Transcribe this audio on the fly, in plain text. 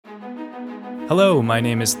Hello, my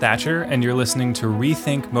name is Thatcher, and you're listening to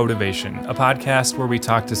Rethink Motivation, a podcast where we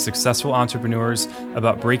talk to successful entrepreneurs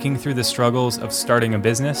about breaking through the struggles of starting a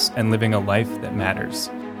business and living a life that matters.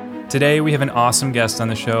 Today, we have an awesome guest on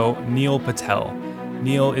the show, Neil Patel.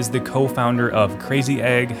 Neil is the co-founder of Crazy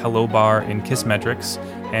Egg, Hello Bar, and Kissmetrics,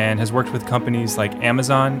 and has worked with companies like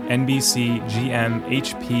Amazon, NBC, GM,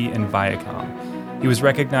 HP, and Viacom. He was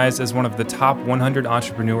recognized as one of the top 100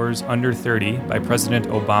 entrepreneurs under 30 by President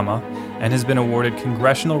Obama and has been awarded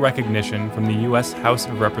congressional recognition from the U.S. House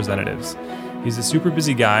of Representatives. He's a super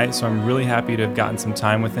busy guy, so I'm really happy to have gotten some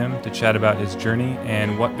time with him to chat about his journey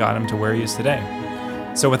and what got him to where he is today.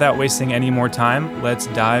 So without wasting any more time, let's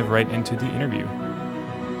dive right into the interview.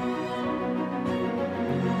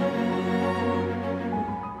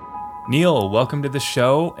 Neil, welcome to the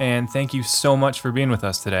show, and thank you so much for being with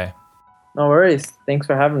us today. No worries. Thanks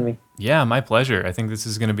for having me. Yeah, my pleasure. I think this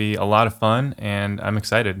is going to be a lot of fun, and I'm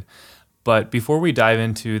excited. But before we dive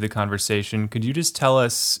into the conversation, could you just tell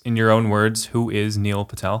us, in your own words, who is Neil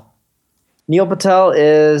Patel? Neil Patel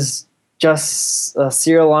is just a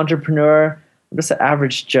serial entrepreneur. I'm just an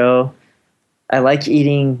average Joe. I like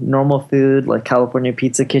eating normal food like California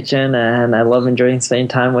Pizza Kitchen, and I love spending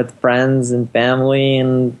time with friends and family.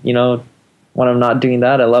 And, when I'm not doing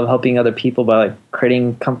that, I love helping other people by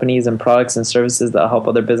creating companies and products and services that help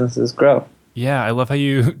other businesses grow. Yeah, I love how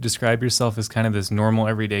you describe yourself as kind of this normal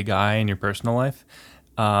everyday guy in your personal life.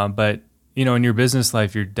 But in your business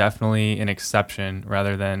life, you're definitely an exception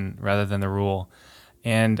rather than the rule.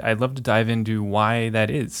 And I'd love to dive into why that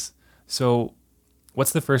is. So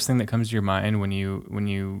what's the first thing that comes to your mind when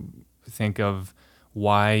you think of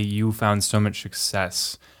why you found so much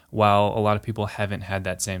success while a lot of people haven't had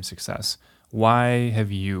that same success? Why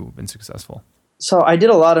have you been successful? So I did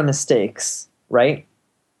a lot of mistakes, right?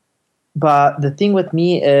 But the thing with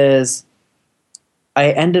me is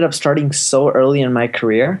I ended up starting so early in my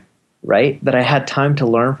career, right, that I had time to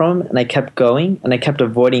learn from, and I kept going, and I kept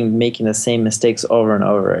avoiding making the same mistakes over and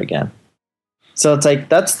over again. So it's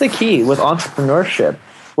that's the key with entrepreneurship.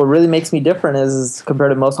 What really makes me different is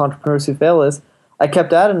compared to most entrepreneurs who fail is I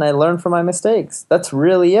kept at it and I learned from my mistakes. That's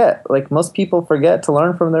really it. Most people forget to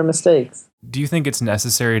learn from their mistakes. Do you think it's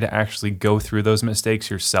necessary to actually go through those mistakes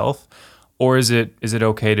yourself? Or is it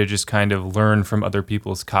okay to just kind of learn from other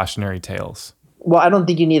people's cautionary tales? Well, I don't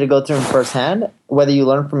think you need to go through them firsthand. Whether you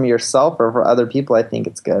learn from yourself or for other people, I think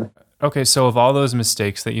it's good. Okay, so of all those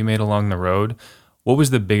mistakes that you made along the road, what was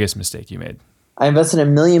the biggest mistake you made? I invested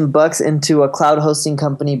 $1 million into a cloud hosting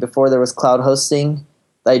company before there was cloud hosting.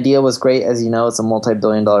 The idea was great. As you know, it's a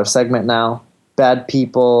multi-billion-dollar segment now. Bad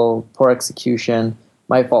people, poor execution.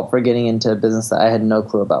 My fault for getting into a business that I had no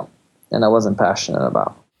clue about and I wasn't passionate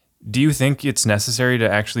about. Do you think it's necessary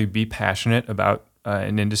to actually be passionate about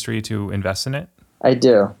an industry to invest in it? I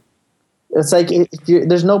do. It's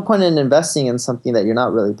there's no point in investing in something that you're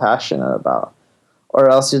not really passionate about, or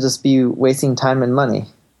else you'll just be wasting time and money.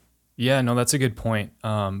 Yeah, no, that's a good point.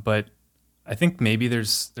 But I think maybe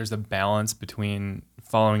there's a balance between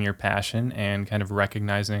following your passion and kind of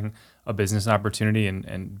recognizing a business opportunity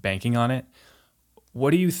and banking on it.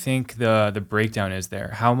 What do you think the breakdown is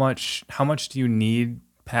there? How much do you need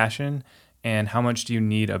passion, and how much do you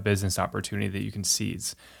need a business opportunity that you can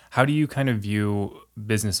seize? How do you kind of view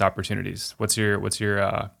business opportunities? What's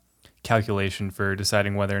your calculation for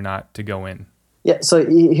deciding whether or not to go in? Yeah, so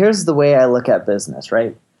here's the way I look at business,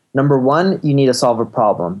 right? Number one, you need to solve a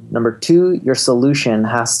problem. Number two, your solution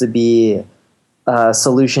has to be a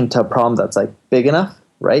solution to a problem that's big enough,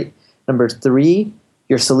 right? Number three,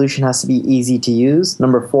 your solution has to be easy to use.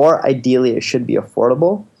 Number four, ideally it should be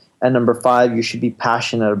affordable. And number five, you should be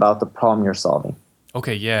passionate about the problem you're solving.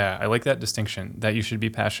 Okay, yeah, I like that distinction, that you should be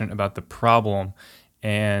passionate about the problem.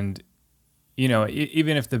 And,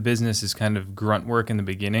 even if the business is kind of grunt work in the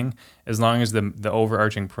beginning, as long as the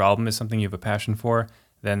overarching problem is something you have a passion for,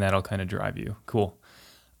 then that'll kind of drive you. Cool.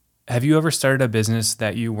 Have you ever started a business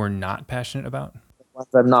that you were not passionate about? The ones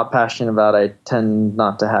I'm not passionate about, I tend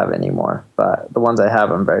not to have anymore. But the ones I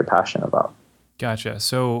have, I'm very passionate about. Gotcha.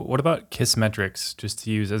 So what about Kissmetrics, just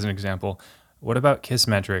to use as an example? What about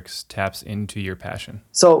Kissmetrics taps into your passion?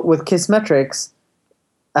 So with Kissmetrics,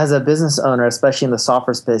 as a business owner, especially in the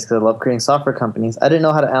software space, because I love creating software companies, I didn't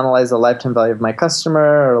know how to analyze the lifetime value of my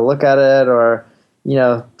customer or look at it or,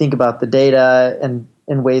 think about the data and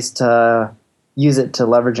ways to use it to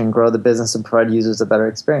leverage and grow the business and provide users a better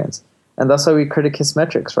experience. And that's why we created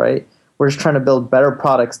Kissmetrics, right? We're just trying to build better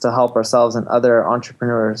products to help ourselves and other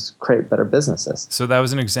entrepreneurs create better businesses. So that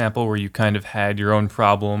was an example where you kind of had your own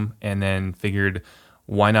problem and then figured,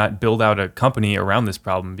 why not build out a company around this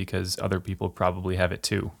problem because other people probably have it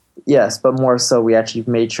too? Yes, but more so, we actually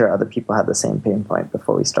made sure other people had the same pain point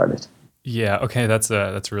before we started. Yeah, okay, that's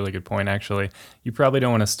a really good point actually. You probably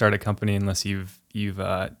don't want to start a company unless you've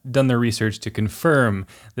done the research to confirm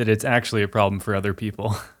that it's actually a problem for other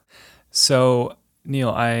people. So,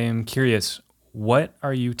 Neil, I am curious, what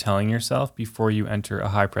are you telling yourself before you enter a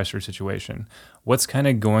high pressure situation? What's kind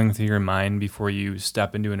of going through your mind before you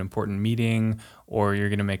step into an important meeting or you're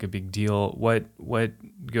going to make a big deal? What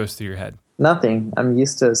goes through your head? Nothing. I'm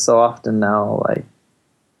used to it so often now. Like,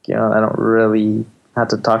 I don't really have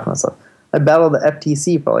to talk to myself. I battled the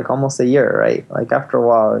FTC for like almost a year, right? Like after a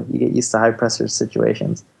while, you get used to high pressure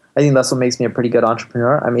situations. I think that's what makes me a pretty good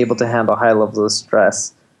entrepreneur. I'm able to handle high levels of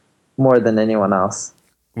stress more than anyone else.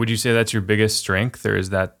 Would you say that's your biggest strength, or is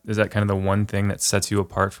that kind of the one thing that sets you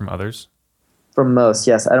apart from others? From most,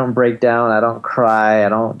 yes. I don't break down. I don't cry. I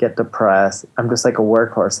don't get depressed. I'm just like a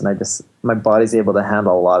workhorse, and my body's able to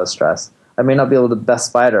handle a lot of stress. I may not be able to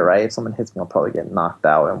best fighter, right? If someone hits me, I'll probably get knocked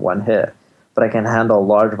out in one hit, but I can handle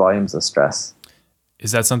large volumes of stress.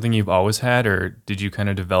 Is that something you've always had, or did you kind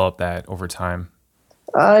of develop that over time?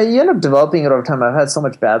 You end up developing it over time. I've had so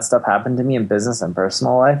much bad stuff happen to me in business and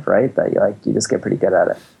personal life, right? That you just get pretty good at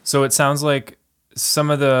it. So it sounds like some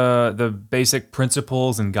of the basic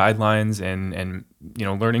principles and guidelines and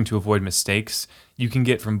learning to avoid mistakes you can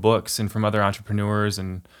get from books and from other entrepreneurs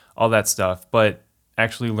and all that stuff, but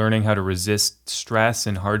actually learning how to resist stress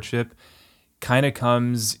and hardship kind of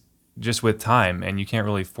comes just with time, and you can't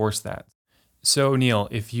really force that. So, Neil,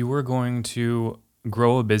 if you were going to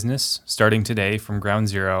grow a business starting today from ground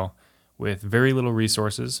zero with very little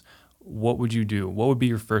resources, what would you do? What would be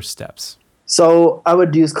your first steps? So I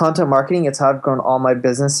would use content marketing. It's how I've grown all my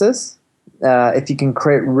businesses. If you can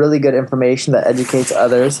create really good information that educates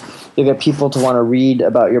others, you get people to want to read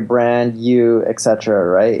about your brand, you, etc.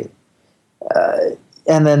 Right?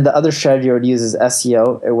 And then the other strategy I would use is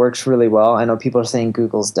SEO. It works really well. I know people are saying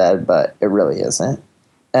Google's dead, but it really isn't.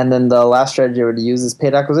 And then the last strategy I would use is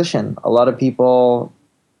paid acquisition. A lot of people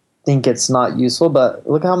think it's not useful, but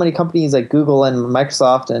look at how many companies like Google and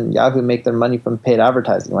Microsoft and Yahoo make their money from paid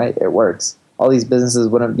advertising, right? It works. All these businesses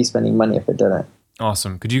wouldn't be spending money if it didn't.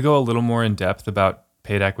 Awesome. Could you go a little more in depth about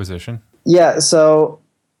paid acquisition? Yeah, so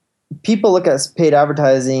people look at paid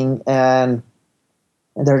advertising and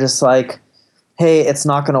they're just like, hey, it's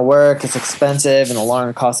not going to work, it's expensive, and the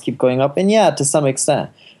long-run costs keep going up. And yeah, to some extent.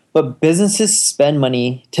 But businesses spend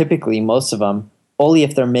money, typically, most of them, only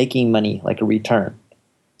if they're making money, like a return.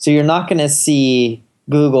 So you're not going to see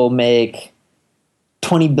Google make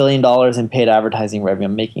 $20 billion in paid advertising revenue.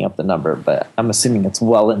 I'm making up the number, but I'm assuming it's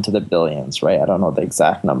well into the billions, right? I don't know the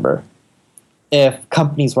exact number. If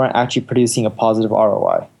companies weren't actually producing a positive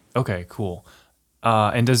ROI. Okay, cool.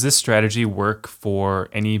 And does this strategy work for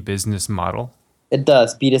any business model? It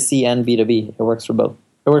does, B2C and B2B. It works for both.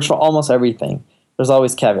 It works for almost everything. There's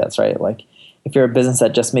always caveats, right? Like if you're a business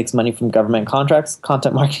that just makes money from government contracts,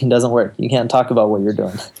 content marketing doesn't work. You can't talk about what you're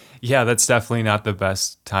doing. Yeah, that's definitely not the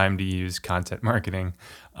best time to use content marketing.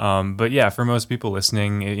 But yeah, for most people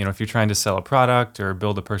listening, if you're trying to sell a product or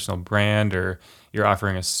build a personal brand or you're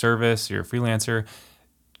offering a service, you're a freelancer,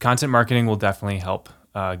 content marketing will definitely help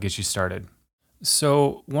get you started.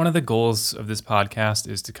 So one of the goals of this podcast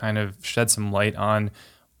is to kind of shed some light on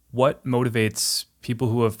what motivates people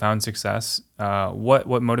who have found success, what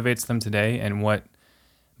motivates them today, and what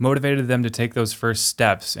motivated them to take those first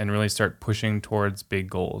steps and really start pushing towards big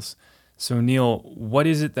goals. So Neil, what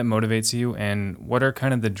is it that motivates you, and what are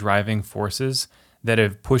kind of the driving forces that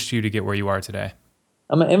have pushed you to get where you are today?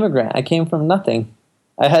 I'm an immigrant. I came from nothing.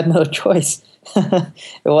 I had no choice.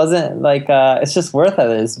 It wasn't like it's just worth it.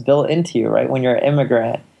 It's built into you, right? When you're an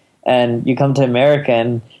immigrant and you come to America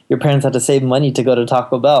and your parents had to save money to go to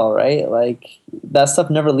Taco Bell, right? Like that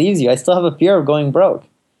stuff never leaves you. I still have a fear of going broke.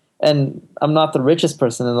 And I'm not the richest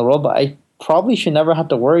person in the world, but I probably should never have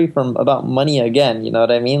to worry about money again. You know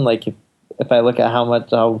what I mean? Like if I look at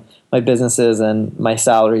how my business is and my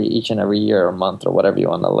salary each and every year or month or whatever you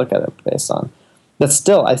want to look at it based on. But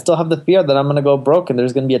still, I still have the fear that I'm going to go broke and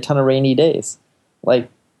there's going to be a ton of rainy days.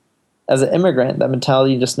 Like as an immigrant, that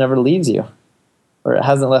mentality just never leaves you, or it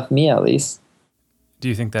hasn't left me at least. Do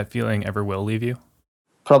you think that feeling ever will leave you?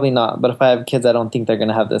 Probably not. But if I have kids, I don't think they're going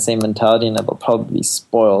to have the same mentality, and they'll probably be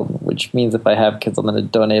spoiled, which means if I have kids, I'm going to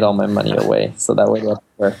donate all my money away. So that way they'll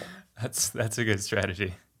work. That's a good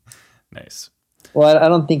strategy. Nice. Well, I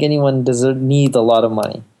don't think anyone needs a lot of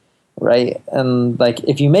money, right? And like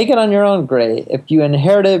if you make it on your own, great. If you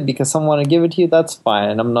inherit it because someone wanted to give it to you, that's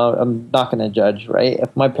fine. I'm not going to judge, right?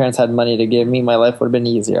 If my parents had money to give me, my life would have been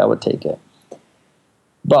easier. I would take it.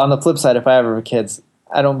 But on the flip side, if I ever have kids,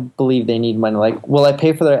 I don't believe they need money. Like, will I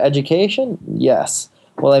pay for their education? Yes.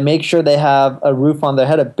 Will I make sure they have a roof on their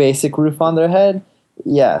head, a basic roof on their head?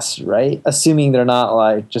 Yes, right? Assuming they're not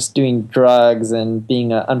like just doing drugs and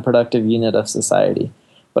being an unproductive unit of society.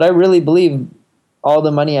 But I really believe all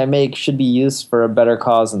the money I make should be used for a better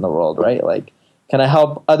cause in the world, right? Like, can I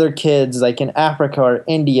help other kids like in Africa or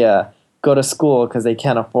India go to school because they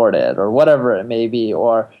can't afford it or whatever it may be,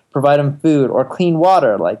 or provide them food or clean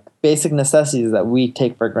water, like basic necessities that we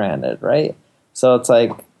take for granted, right? So it's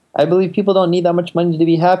like, I believe people don't need that much money to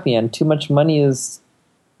be happy, and too much money is,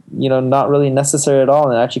 not really necessary at all,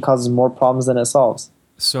 and it actually causes more problems than it solves.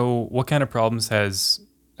 So what kind of problems has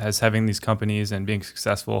having these companies and being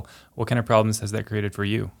successful, what kind of problems has that created for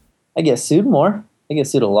you? I get sued more. I get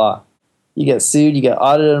sued a lot. You get sued, you get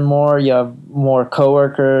audited more, you have more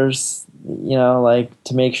coworkers, like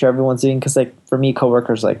to make sure everyone's doing, because like for me,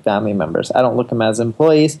 coworkers are like family members. I don't look at them as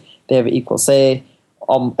employees. They have equal say.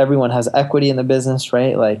 Everyone has equity in the business,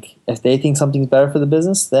 right? Like if they think something's better for the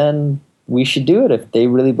business, then we should do it if they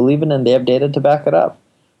really believe in it and they have data to back it up,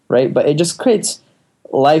 right? But it just creates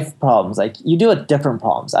life problems. Like you deal with different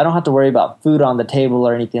problems. I don't have to worry about food on the table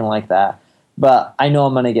or anything like that. But I know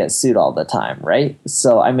I'm going to get sued all the time, right?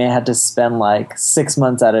 So I may have to spend like 6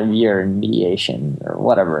 months out of a year in mediation or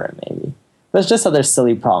whatever it may be. But it's just other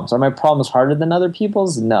silly problems. Are my problems harder than other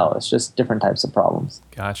people's? No, it's just different types of problems.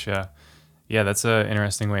 Gotcha. Yeah, that's an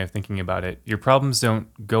interesting way of thinking about it. Your problems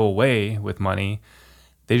don't go away with money.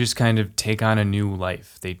 They just kind of take on a new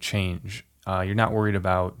life. They change. You're not worried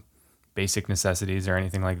about basic necessities or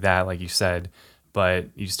anything like that, like you said, but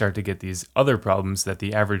you start to get these other problems that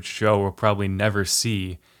the average Joe will probably never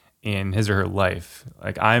see in his or her life.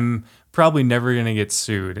 Like I'm probably never going to get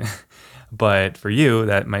sued, but for you,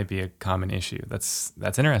 that might be a common issue. That's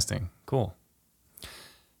interesting. Cool.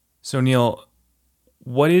 So Neil,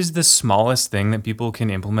 what is the smallest thing that people can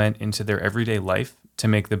implement into their everyday life to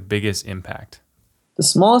make the biggest impact? The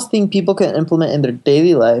smallest thing people can implement in their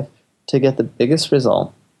daily life to get the biggest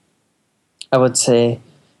result, I would say,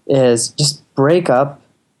 is just break up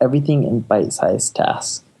everything in bite-sized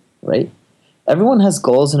tasks, right? Everyone has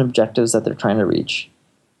goals and objectives that they're trying to reach,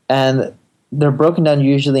 and they're broken down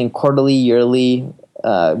usually in quarterly, yearly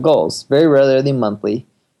goals. Very rarely are they monthly,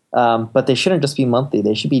 but they shouldn't just be monthly.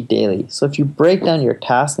 They should be daily. So if you break down your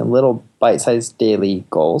tasks in little bite-sized daily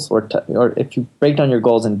goals, or if you break down your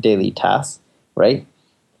goals in daily tasks, right,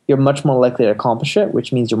 you're much more likely to accomplish it,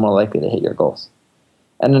 which means you're more likely to hit your goals.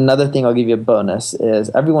 And another thing I'll give you a bonus is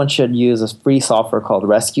everyone should use a free software called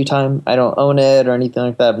Rescue Time. I don't own it or anything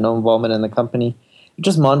like that. I have no involvement in the company. It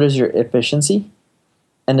just monitors your efficiency,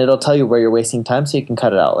 and it'll tell you where you're wasting time so you can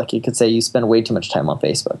cut it out. Like you could say you spend way too much time on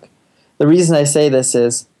Facebook. The reason I say this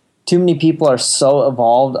is too many people are so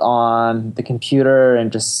evolved on the computer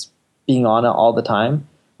and just being on it all the time,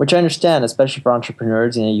 which I understand, especially for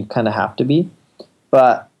entrepreneurs, you kind of have to be.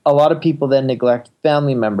 But a lot of people then neglect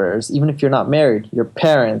family members, even if you're not married, your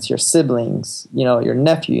parents, your siblings, your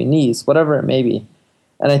nephew, your niece, whatever it may be.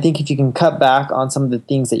 And I think if you can cut back on some of the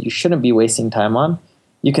things that you shouldn't be wasting time on,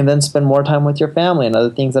 you can then spend more time with your family and other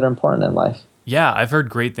things that are important in life. Yeah, I've heard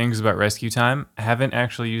great things about Rescue Time. I haven't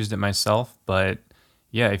actually used it myself, but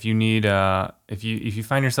yeah, if you need, if you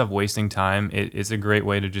find yourself wasting time, it's a great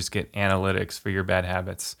way to just get analytics for your bad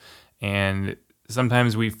habits. And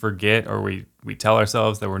sometimes we forget, or we tell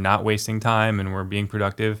ourselves that we're not wasting time and we're being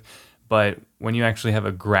productive. But when you actually have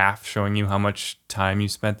a graph showing you how much time you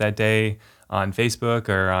spent that day on Facebook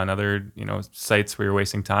or on other sites where you're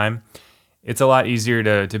wasting time, it's a lot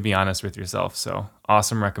easier to be honest with yourself. So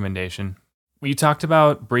awesome recommendation. We talked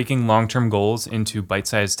about breaking long-term goals into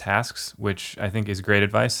bite-sized tasks, which I think is great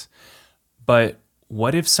advice. But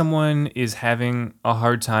what if someone is having a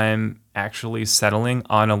hard time actually settling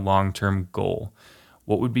on a long-term goal?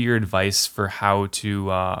 What would be your advice for how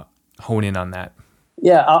to hone in on that?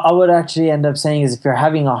 Yeah, I would actually end up saying is if you're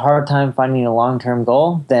having a hard time finding a long-term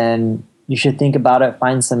goal, then you should think about it,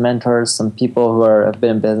 find some mentors, some people who have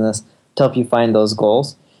been in business to help you find those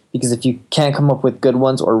goals. Because if you can't come up with good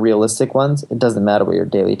ones or realistic ones, it doesn't matter what your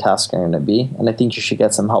daily tasks are going to be. And I think you should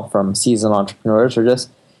get some help from seasoned entrepreneurs, or just,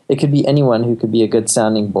 it could be anyone who could be a good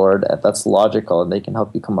sounding board that's logical, and they can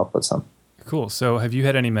help you come up with some. Cool. So have you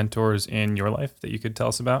had any mentors in your life that you could tell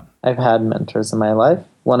us about? I've had mentors in my life.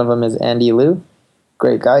 One of them is Andy Liu.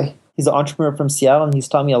 Great guy. He's an entrepreneur from Seattle, and he's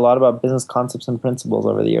taught me a lot about business concepts and principles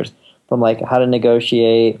over the years, from like how to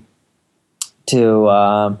negotiate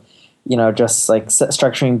to just like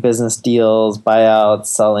structuring business deals, buyouts,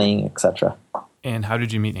 selling, etc. And how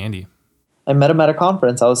did you meet Andy? I met him at a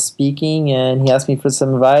conference. I was speaking, and he asked me for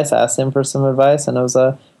some advice. I asked him for some advice, and it was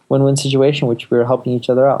a win-win situation, which we were helping each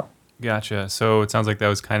other out. Gotcha. So it sounds like that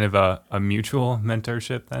was kind of a mutual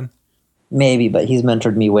mentorship then? Maybe, but he's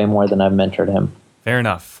mentored me way more than I've mentored him. Fair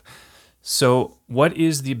enough. So what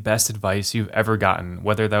is the best advice you've ever gotten,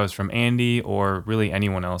 whether that was from Andy or really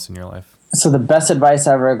anyone else in your life? So the best advice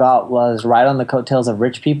I ever got was ride on the coattails of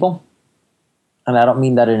rich people. And I don't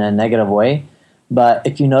mean that in a negative way, but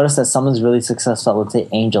if you notice that someone's really successful, let's say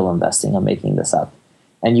angel investing, I'm making this up,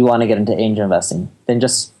 and you want to get into angel investing, then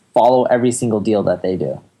just follow every single deal that they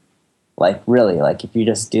do. Like really, like if you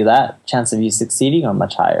just do that, chance of you succeeding are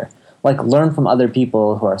much higher. Like learn from other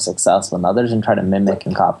people who are successful than others and try to mimic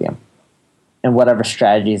and copy them in whatever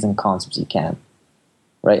strategies and concepts you can,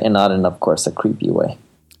 right? And not in, of course, a creepy way.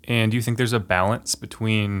 And do you think there's a balance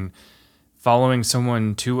between following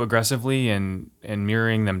someone too aggressively and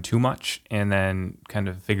mirroring them too much and then kind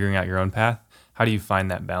of figuring out your own path? How do you find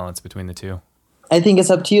that balance between the two? I think it's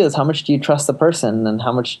up to you. It's how much do you trust the person and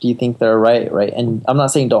how much do you think they're right? And I'm not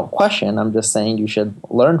saying don't question. I'm just saying you should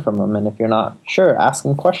learn from them. And if you're not sure, ask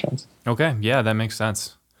them questions. Okay. Yeah, that makes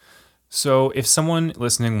sense. So if someone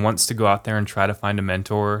listening wants to go out there and try to find a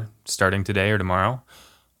mentor starting today or tomorrow,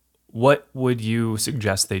 what would you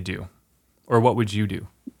suggest they do? Or what would you do?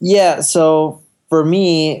 Yeah. So for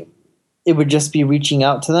me, it would just be reaching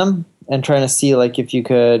out to them and trying to see like if you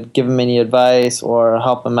could give them any advice or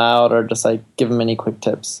help them out or just like give them any quick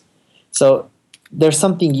tips. So there's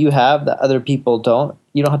something you have that other people don't.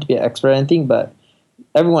 You don't have to be an expert at anything, but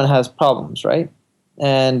everyone has problems, right?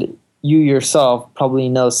 And you yourself probably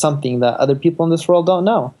know something that other people in this world don't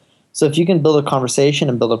know. So if you can build a conversation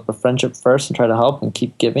and build up a friendship first and try to help and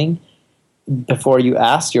keep giving before you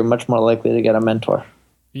ask, you're much more likely to get a mentor.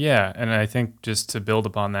 Yeah, and I think just to build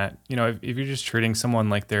upon that, if you're just treating someone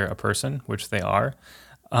like they're a person, which they are,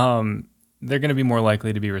 they're going to be more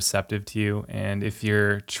likely to be receptive to you. And if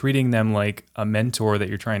you're treating them like a mentor that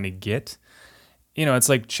you're trying to get, it's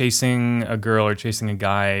like chasing a girl or chasing a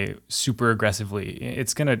guy super aggressively.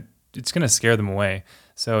 It's gonna scare them away.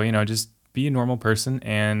 So just be a normal person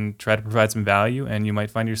and try to provide some value, and you might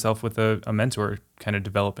find yourself with a mentor kind of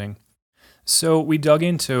developing. So we dug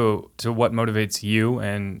into what motivates you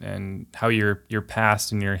and how your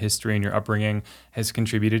past and your history and your upbringing has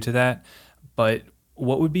contributed to that. But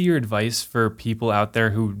what would be your advice for people out there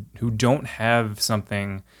who don't have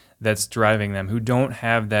something that's driving them, who don't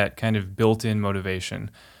have that kind of built-in motivation?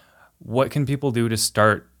 What can people do to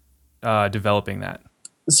start developing that?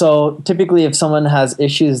 So typically if someone has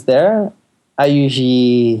issues there, I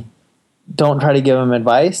usually don't try to give them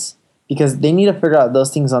advice because they need to figure out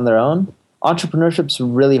those things on their own. Entrepreneurship's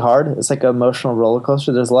really hard. It's like an emotional roller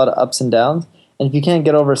coaster. There's a lot of ups and downs. And if you can't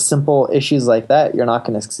get over simple issues like that, you're not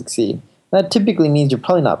going to succeed. That typically means you're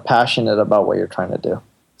probably not passionate about what you're trying to do.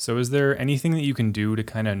 So is there anything that you can do to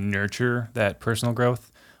kind of nurture that personal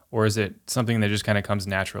growth? Or is it something that just kind of comes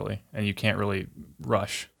naturally and you can't really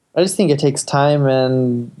rush? I just think it takes time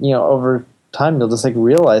and, over time you'll just like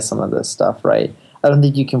realize some of this stuff, right? I don't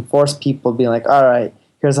think you can force people being like, all right,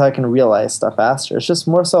 here's how I can realize stuff faster. It's just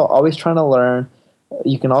more so always trying to learn.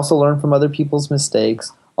 You can also learn from other people's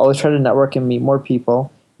mistakes. Always try to network and meet more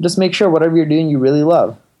people. Just make sure whatever you're doing, you really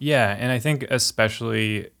love. Yeah, and I think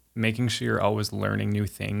especially making sure you're always learning new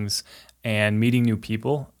things and meeting new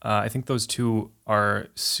people. I think those two are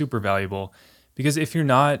super valuable because if you're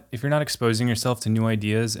not exposing yourself to new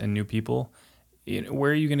ideas and new people,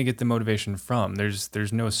 where are you going to get the motivation from?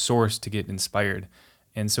 There's no source to get inspired.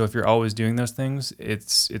 And so if you're always doing those things,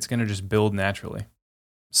 it's going to just build naturally.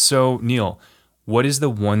 So Neil, what is the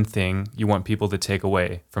one thing you want people to take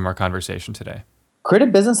away from our conversation today? Create a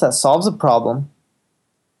business that solves a problem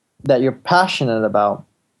that you're passionate about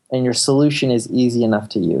and your solution is easy enough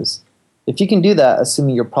to use. If you can do that,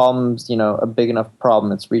 assuming your problem's, a big enough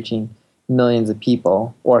problem, it's reaching millions of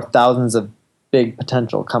people or thousands of big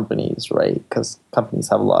potential companies, right? Because companies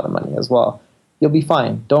have a lot of money as well. You'll be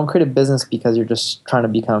fine. Don't create a business because you're just trying to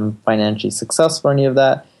become financially successful or any of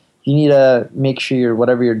that. You need to make sure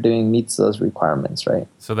whatever you're doing meets those requirements, right?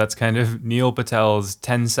 So that's kind of Neil Patel's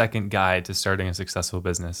 10-second guide to starting a successful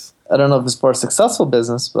business. I don't know if it's for a successful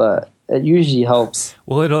business, but it usually helps.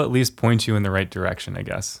 Well, it'll at least point you in the right direction, I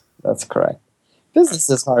guess. That's correct. Business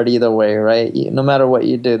is hard either way, right? No matter what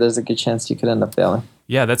you do, there's a good chance you could end up failing.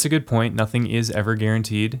 Yeah, that's a good point. Nothing is ever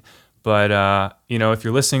guaranteed. But, if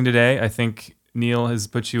you're listening today, I think Neil has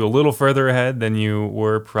put you a little further ahead than you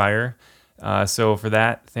were prior. So for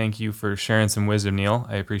that, thank you for sharing some wisdom, Neil.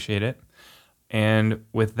 I appreciate it. And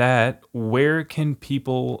with that, where can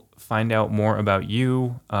people find out more about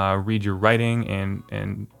you, read your writing,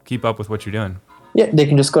 and keep up with what you're doing? Yeah, they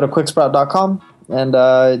can just go to quicksprout.com. And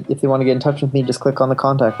if they want to get in touch with me, just click on the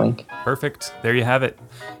contact link. Perfect. There you have it.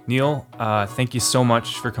 Neil, thank you so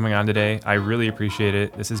much for coming on today. I really appreciate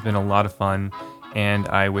it. This has been a lot of fun. and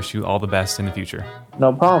I wish you all the best in the future.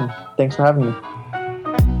 No problem. Thanks for having me.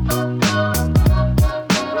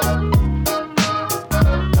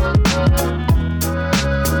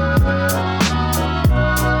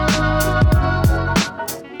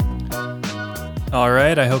 All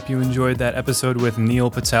right, I hope you enjoyed that episode with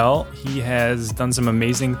Neil Patel. He has done some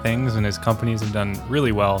amazing things and his companies have done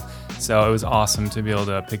really well. So it was awesome to be able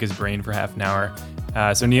to pick his brain for half an hour.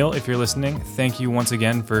 So Neil, if you're listening, thank you once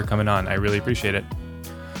again for coming on. I really appreciate it.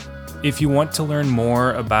 If you want to learn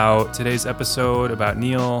more about today's episode, about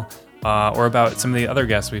Neil, or about some of the other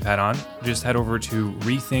guests we've had on, just head over to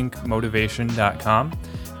rethinkmotivation.com.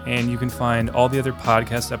 And you can find all the other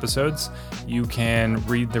podcast episodes. You can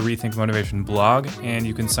read the Rethink Motivation blog, and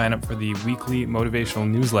you can sign up for the weekly motivational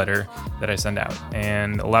newsletter that I send out.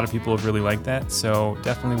 And a lot of people have really liked that, so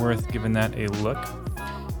definitely worth giving that a look.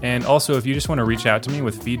 And also, if you just want to reach out to me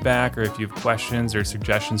with feedback, or if you have questions or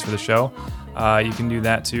suggestions for the show, you can do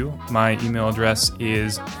that too. My email address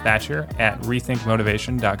is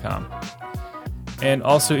thatcher@rethinkmotivation.com. And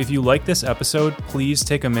also, if you like this episode, please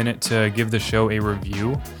take a minute to give the show a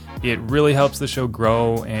review. It really helps the show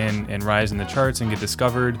grow and rise in the charts and get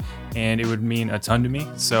discovered, and it would mean a ton to me.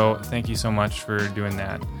 So thank you so much for doing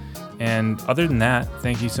that. And other than that,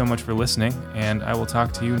 thank you so much for listening, and I will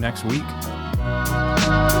talk to you next week.